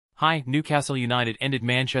Hi, Newcastle United ended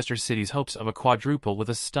Manchester City's hopes of a quadruple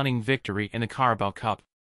with a stunning victory in the Carabao Cup.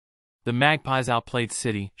 The Magpies outplayed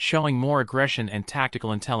City, showing more aggression and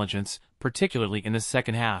tactical intelligence, particularly in the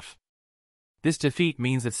second half. This defeat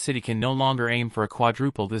means that City can no longer aim for a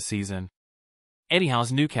quadruple this season. Eddie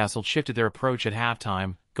Howe's Newcastle shifted their approach at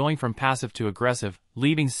halftime, going from passive to aggressive,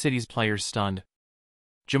 leaving City's players stunned.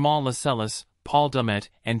 Jamal Lascelles, Paul Dummett,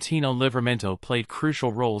 and Tino Livramento played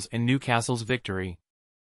crucial roles in Newcastle's victory.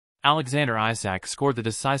 Alexander Isak scored the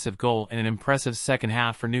decisive goal in an impressive second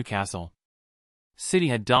half for Newcastle. City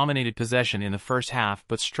had dominated possession in the first half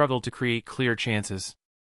but struggled to create clear chances.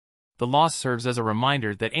 The loss serves as a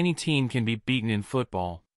reminder that any team can be beaten in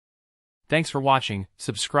football. Thanks for watching,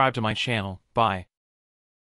 subscribe to my channel, bye.